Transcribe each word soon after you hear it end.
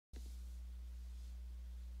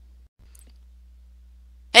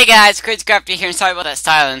Hey guys, Crazy Crafty here, and sorry about that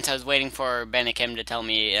silence. I was waiting for Bennikim to tell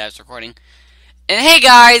me I was recording. And hey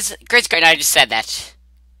guys, Crazy Crafty, I just said that.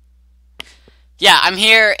 Yeah, I'm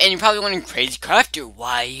here, and you're probably wondering, Crazy Crafty,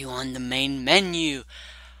 why are you on the main menu?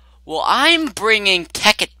 Well, I'm bringing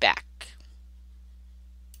Tekkit back.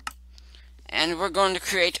 And we're going to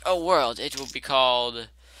create a world. It will be called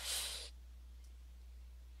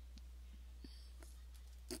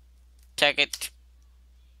Tekkit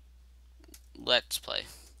Let's Play.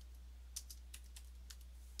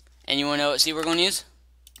 And you want to know what seed we're going to use?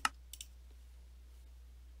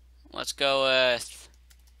 Let's go with...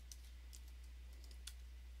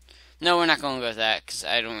 No, we're not going to go with that, because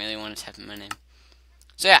I don't really want to type in my name.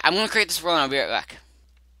 So yeah, I'm going to create this world, and I'll be right back.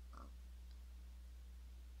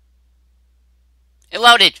 It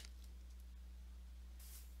loaded!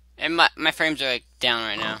 And my frames are like down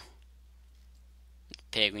right now.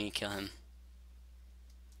 Pig, we need to kill him.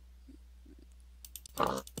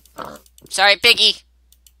 Sorry, piggy!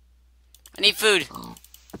 I need food.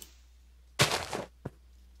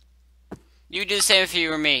 You do the same if you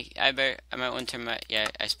were me. I might want to turn my... Yeah,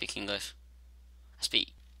 I speak English. I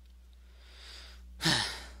speak.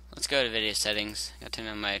 Let's go to video settings. Gotta turn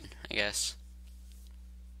on my... I guess.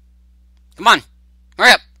 Come on!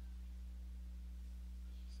 Hurry up!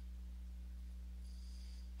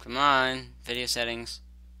 Come on. Video settings.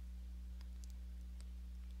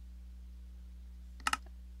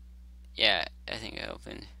 Yeah, I think I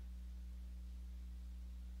opened.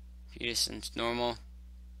 View distance normal.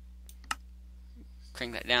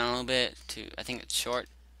 Crank that down a little bit to, I think it's short.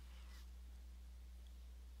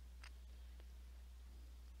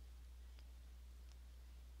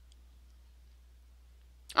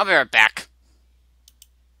 I'll be right back.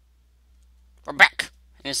 We're back.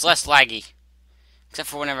 And it's less laggy. Except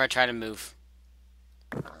for whenever I try to move.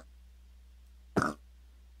 I'm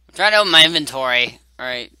trying to open my inventory.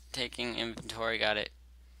 Alright, taking inventory, got it.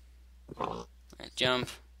 Alright, jump.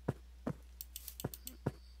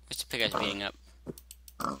 What's the pig I was beating up?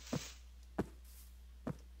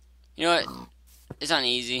 You know what? It's not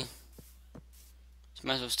easy. So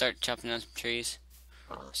might as well start chopping down some trees.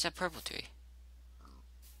 What's that purple tree?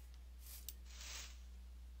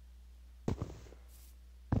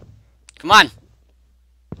 Come on!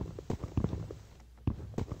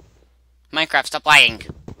 Minecraft, stop lagging.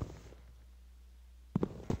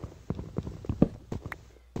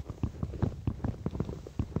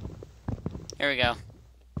 Here we go.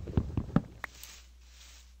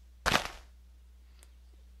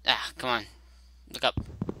 Ah, come on. Look up.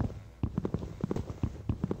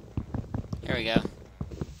 Here we go.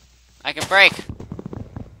 I can break!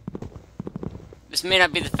 This may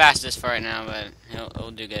not be the fastest for right now, but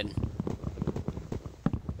it'll do good.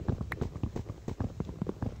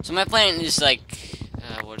 So my plan is like...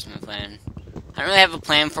 what is my plan? I don't really have a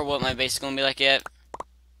plan for what my base is going to be like yet.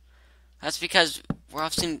 That's because we're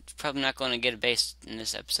obviously probably not going to get a base in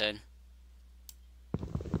this episode.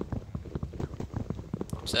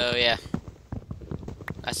 So yeah.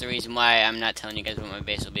 That's the reason why I'm not telling you guys what my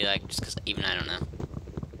base will be like, just because even I don't know.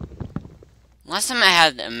 Last time I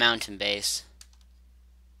had a mountain base.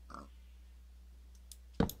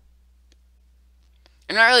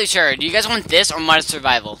 I'm not really sure. Do you guys want this or Mod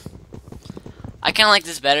Survival? I kind of like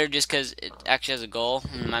this better just because it actually has a goal.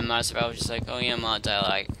 And my Mod Survival is just like, oh yeah, mods I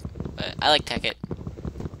like. But I like Tekkit.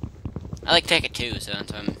 I like Tekkit too, so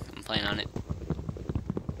that's why I'm playing on it.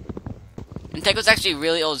 And Tekkit was actually a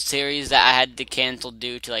really old series that I had to cancel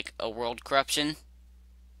due to like a world corruption.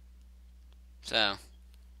 So,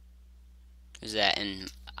 there's that.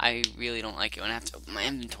 And I really don't like it when I have to open my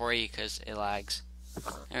inventory because it lags.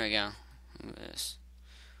 There we go. Move this.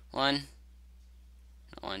 1,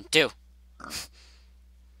 2.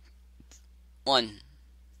 1.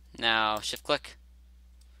 Now shift click.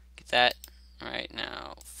 Get that. Alright,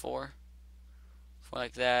 now 4. 4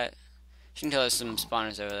 like that. You can tell there's some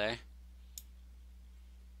spawners over there.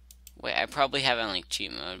 Wait, I probably have it on like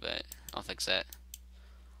cheat mode, but I'll fix that.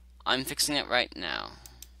 I'm fixing it right now.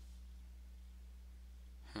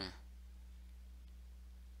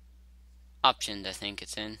 Options, I think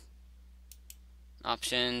it's in.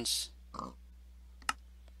 Options.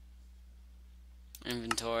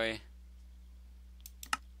 Inventory.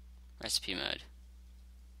 Recipe mode.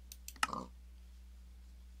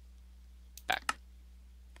 Back.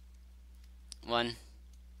 1.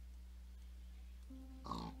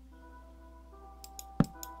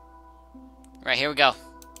 Right, here we go.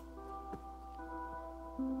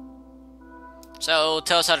 So,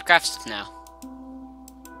 tell us how to craft stuff now.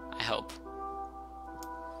 I hope.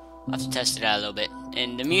 I'll have to test it out a little bit.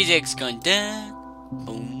 And the music's going dun,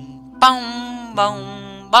 boom, boom,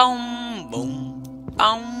 boom, boom, boom,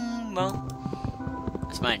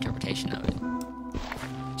 That's my interpretation of it.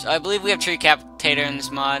 So I believe we have tree captator in this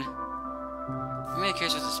mod. I'm really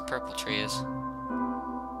curious what this purple tree is.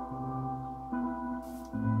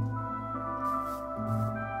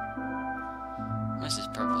 What's this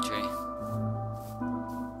purple tree?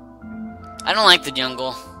 I don't like the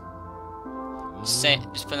jungle. Just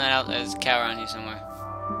putting that out as a cow around here somewhere.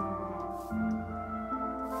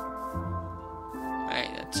 Alright,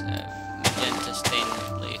 that's a magenta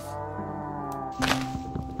stained leaf.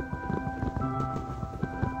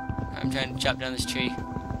 I'm trying to chop down this tree. I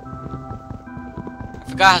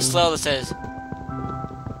forgot how slow this is.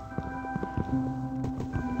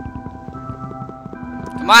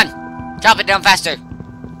 Come on! Chop it down faster!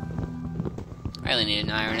 I really need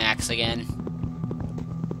an iron axe again.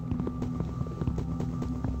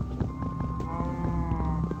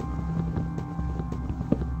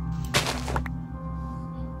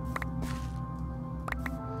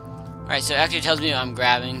 Alright, so it actually tells me what I'm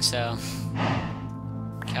grabbing, so...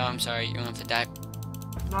 Cow, I'm sorry, you're gonna have to die.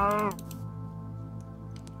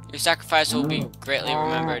 Your sacrifice will be greatly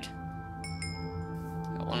remembered.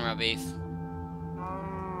 Got one raw beef.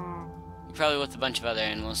 You're probably with a bunch of other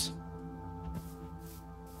animals.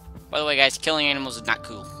 By the way, guys, killing animals is not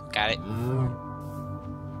cool. Got it?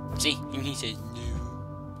 See? Even he says no.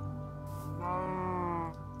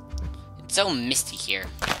 It's so misty here.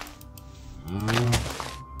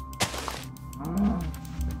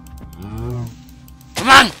 Come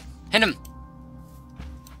on! Hit him!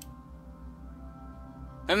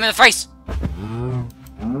 Hit him in the face!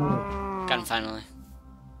 Got him finally.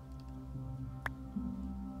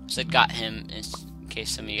 I said got him in case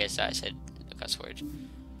some of you guys thought I said a cuss word.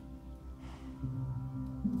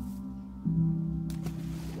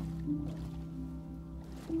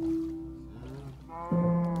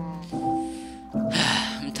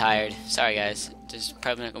 I'm tired. Sorry guys. There's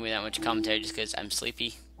probably not gonna be that much commentary just because I'm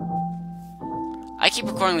sleepy. I keep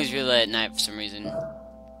recording these really late at night for some reason.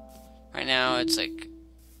 Right now it's like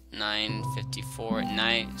 9:54 at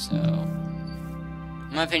night, so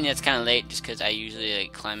in my opinion that's kind of late just because I usually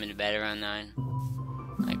like climb into bed around 9.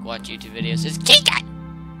 Like watch YouTube videos. It's Kiki!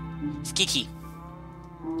 It's Kiki.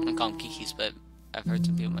 I don't call them Kikis, but I've heard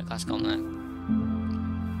some people in my class call them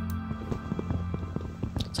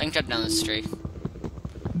that. So I can chop down this tree.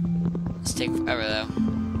 This take forever though.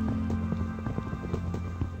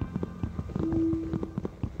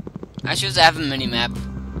 I should have a mini-map.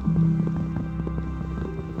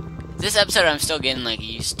 This episode I'm still getting like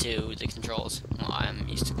used to the controls. Well, I'm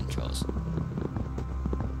used to controls.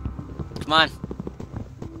 Come on.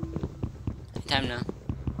 Time now.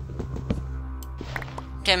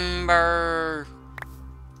 Timber!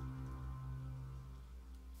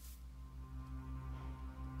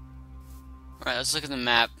 Alright, let's look at the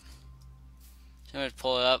map. So I'm gonna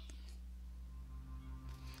pull it up.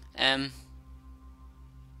 M.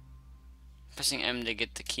 Pressing M to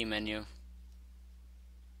get the key menu.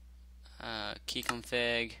 Key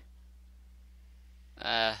config.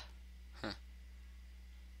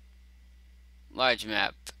 Large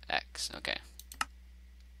map X. Okay.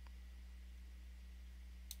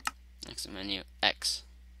 Next menu X.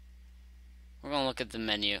 We're gonna look at the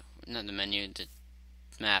menu, not the menu, the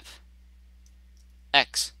map.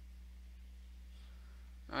 X.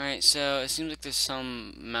 Alright, so it seems like there's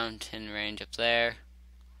some mountain range up there.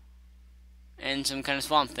 And some kind of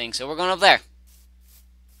swamp thing, so we're going up there.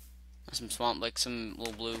 Some swamp, like some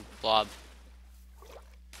little blue blob.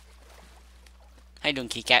 How you doing,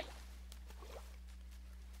 Key Cat?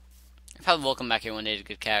 I probably will come back here one day to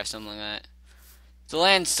get cat or something like that. The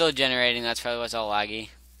land's still generating, that's probably why it's all laggy.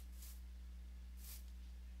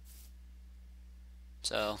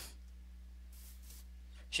 So,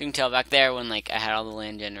 as you can tell back there when like I had all the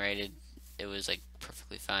land generated, it was like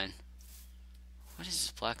perfectly fine. What is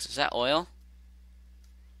this black? Is that oil?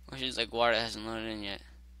 Or is it like water that hasn't loaded in yet?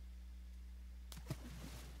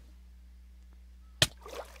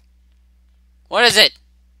 What is it?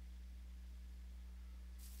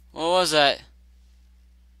 What was that?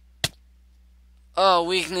 Oh,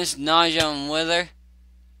 weakness, nausea, and wither.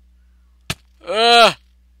 Ugh!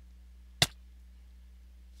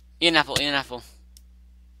 Eat an apple, eat an apple.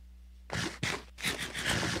 I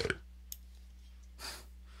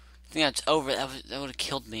think that's over. That would have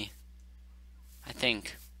killed me. I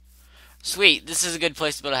think. Sweet, this is a good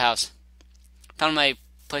place to build a house. Found my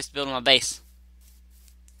place to build my base.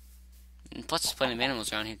 And plus, there's plenty of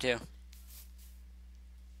animals around here, too.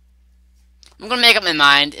 I'm gonna make up my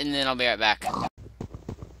mind, and then I'll be right back.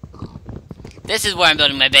 This is where I'm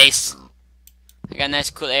building my base. I got a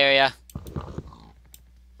nice, cool area.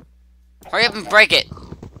 Hurry up and break it.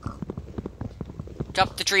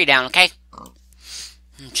 chop the tree down, okay?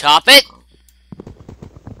 Chop it.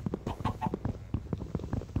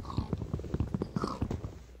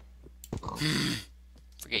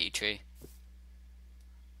 Forget you, tree.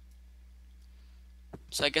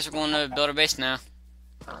 So I guess we're going to build our base now.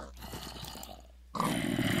 Oh,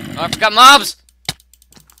 I forgot mobs!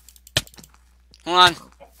 Hold on.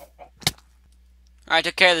 Alright,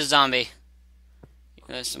 took care of the zombie.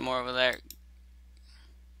 There's some more over there.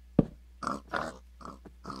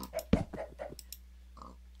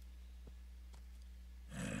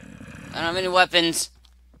 I don't have any weapons.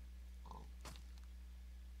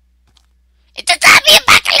 It's a zombie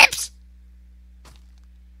apocalypse!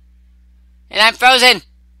 And I'm frozen!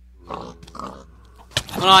 Hold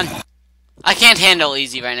on. I can't handle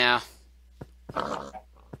easy right now. I'm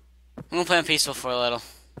gonna play on peaceful for a little.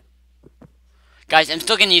 Guys, I'm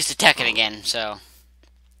still getting used to Tekkit again, so.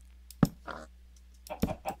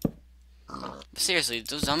 But seriously,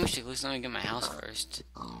 those zombies should at least let me get my house first.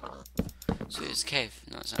 So it's a cave.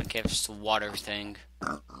 No, it's not a cave, it's just a water thing.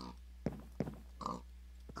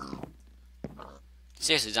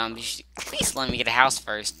 Seriously, zombies, you should at least let me get a house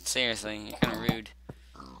first. Seriously, you're kinda rude.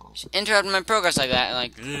 You should interrupt my progress like that,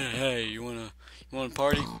 like, hey, you wanna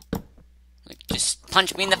party? Like, just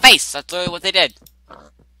punch me in the face. That's literally what they did.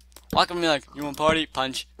 Walk up and be like, you want party?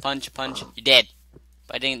 Punch, punch, punch. You're dead.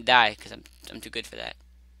 But I didn't die because I'm too good for that.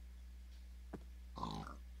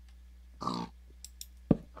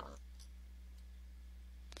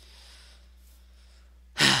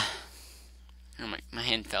 Oh my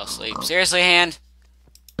hand fell asleep. Seriously, hand?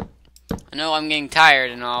 I know I'm getting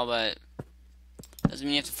tired and all, but doesn't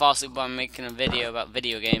mean you have to fall asleep while I'm making a video about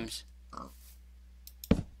video games.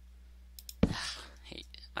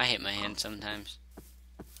 I hate my hand sometimes.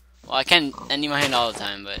 Well, I need my hand all the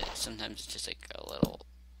time, but sometimes it's just like a little,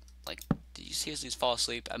 like, did you seriously just fall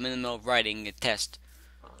asleep? I'm in the middle of writing a test.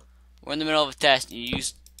 We're in the middle of a test, and you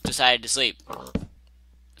just decided to sleep.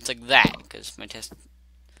 It's like that, because my test,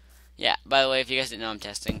 yeah, by the way, if you guys didn't know, I'm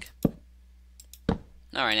testing.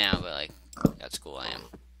 Not right now, but, like, at school I am.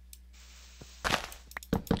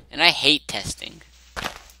 And I hate testing.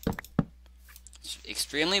 It's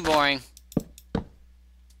extremely boring.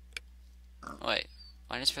 Oh, wait,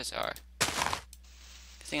 why did I press R? I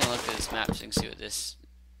think I looked at this map so I can see what this,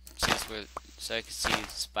 so I can see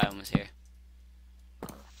this biome is here.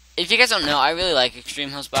 If you guys don't know, I really like extreme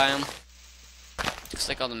host biome. Just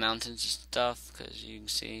like all the mountains and stuff, because you can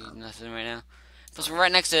see nothing right now. Plus we're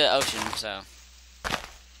right next to the ocean, so.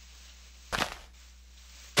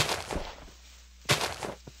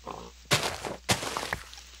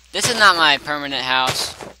 This is not my permanent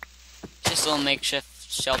house. Just a little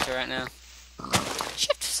makeshift shelter right now.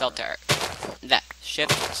 Shift shelter. That.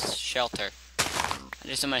 Shift shelter. I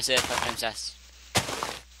just somebody say it 5 times fast.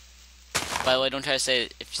 By the way, don't try to say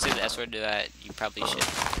it. If you say the S word to that, you probably should.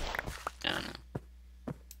 I don't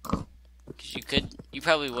know. Because you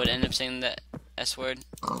probably would end up saying the S word.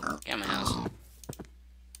 Get out of my house.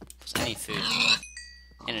 Plus, I need food.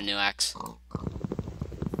 And a new axe.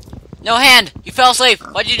 No, hand! You fell asleep!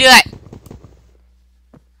 Why'd you do that?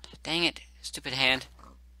 Dang it. Stupid hand.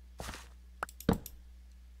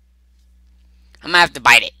 I'm gonna have to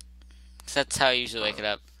bite it. Cause that's how I usually wake it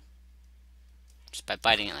up. Just by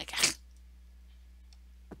biting it like that.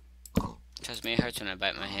 Trust me, it hurts when I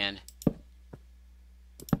bite my hand.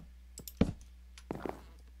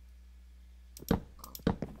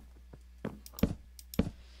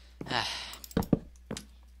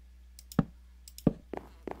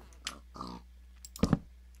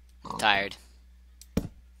 I'm tired.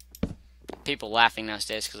 People laughing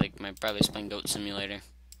downstairs because like my brother's playing Goat Simulator.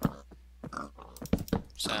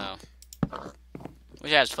 So,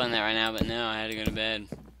 wish I was playing that right now, but no, I had to go to bed.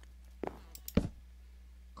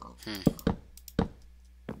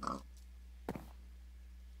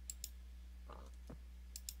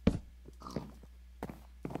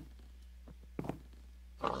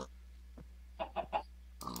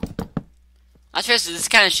 I trust this is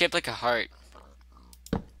kind of shaped like a heart.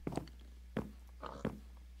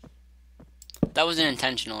 That wasn't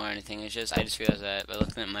intentional or anything. It's just I just realized that by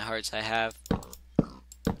looking at my hearts I have.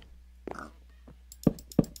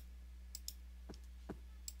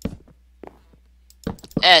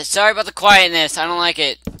 Sorry about the quietness. I don't like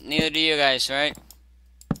it. Neither do you guys, right?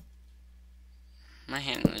 My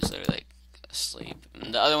hand was literally like asleep.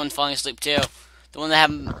 And the other one's falling asleep too. The one that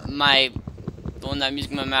I'm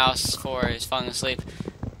using my mouse for is falling asleep.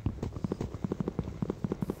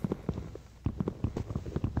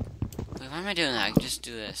 Wait, why am I doing that? I can just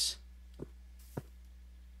do this.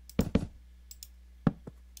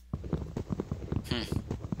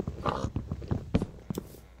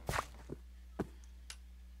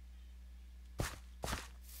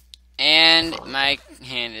 And my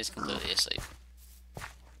hand is completely asleep.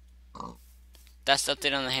 That's the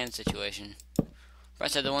update on the hand situation. Right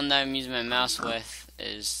side, the one that I'm using my mouse with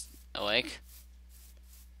is awake.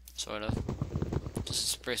 Sort of. Just a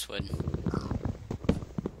spruce wood.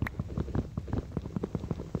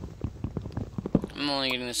 I'm only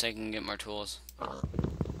getting this so I can get more tools.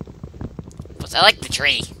 Plus, I like the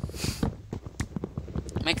tree.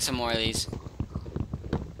 Make some more of these.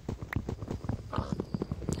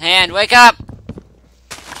 Hand, wake up!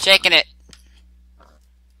 Shaking it.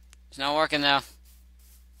 It's not working though.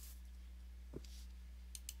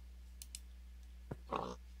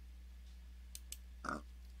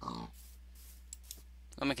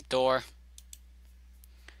 I'll make a door.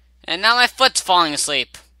 And now my foot's falling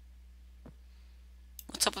asleep.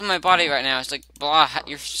 What's up with my body right now? It's like, blah,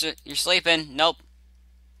 you're sleeping. Nope.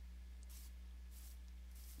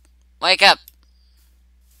 Wake up.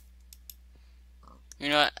 You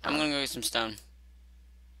know what? I'm gonna go get some stone.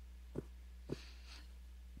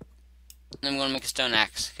 I'm gonna make a stone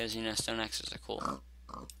axe, because, you know, stone axes are cool.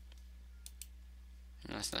 No,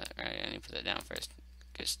 that's not right. I need to put that down first.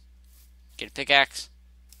 Just get a pickaxe.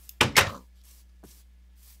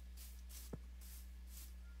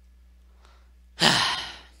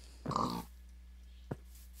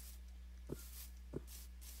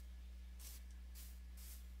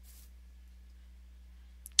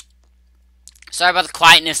 Sorry about the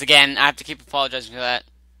quietness again. I have to keep apologizing for that.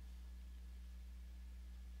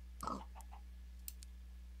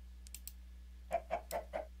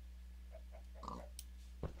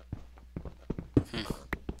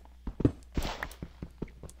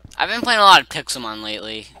 I've been playing a lot of Pixelmon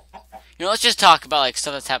lately. You know, let's just talk about like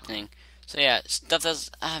stuff that's happening. So yeah, stuff that's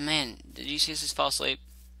man, did you see this fall asleep?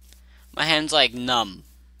 My hand's like numb.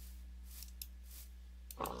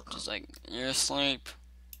 Just like, you're asleep.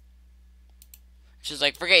 She's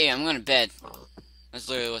like, forget you, I'm going to bed. That's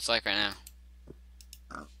literally what it's like right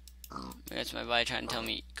now. That's my body trying to tell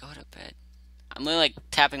me, go to bed. I'm literally like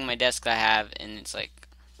tapping my desk that I have, and it's like,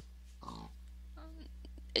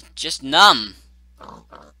 it's just numb.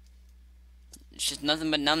 It's just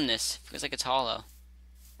nothing but numbness. It feels like it's hollow.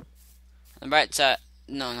 On the bright side,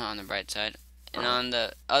 no, not on the bright side. And on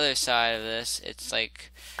the other side of this, it's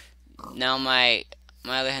like, now my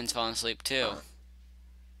other hand's falling asleep too.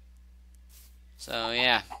 So,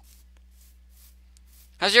 yeah.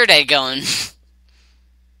 How's your day going?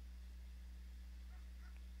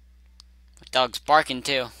 My dog's barking,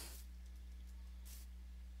 too.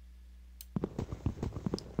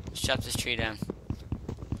 Let's chop this tree down.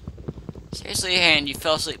 Seriously, hand, you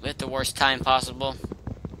fell asleep at the worst time possible.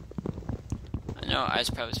 I know I was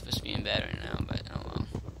probably supposed to be in bed right now, but oh well.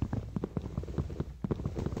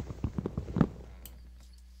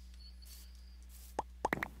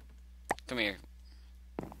 Come here.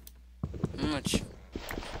 How much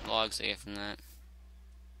logs I get from that?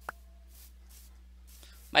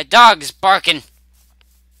 My dog is barking!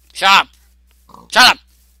 Shut up! Shut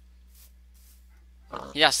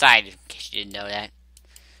up! He's outside, in case you didn't know that.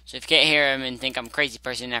 So if you can't hear him and think I'm a crazy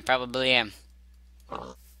person, I probably am.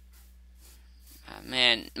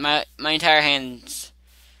 Man, my entire hand's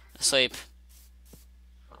asleep.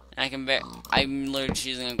 And I'm literally just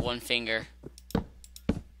using like one finger.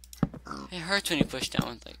 It hurts when you push down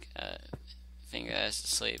with like a finger that's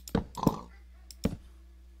asleep. Oh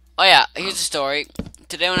yeah, here's a story.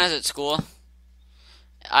 Today when I was at school,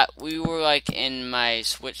 we were like in my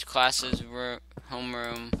Switch classes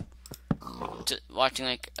homeroom, watching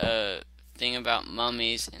like a thing about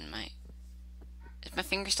mummies, and is my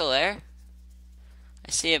finger still there?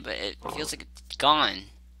 I see it, but it feels like it's gone.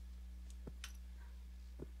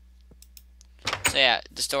 So yeah,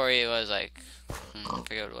 the story was like, I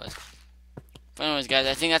forget what it was. But anyways, guys,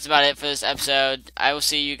 I think that's about it for this episode. I will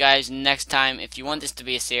see you guys next time. If you want this to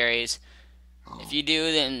be a series, if you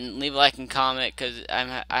do, then leave a like and comment, because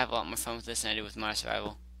I have a lot more fun with this than I do with my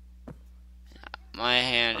survival. My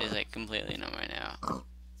hand is like completely numb right now.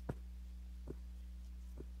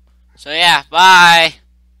 So yeah, bye!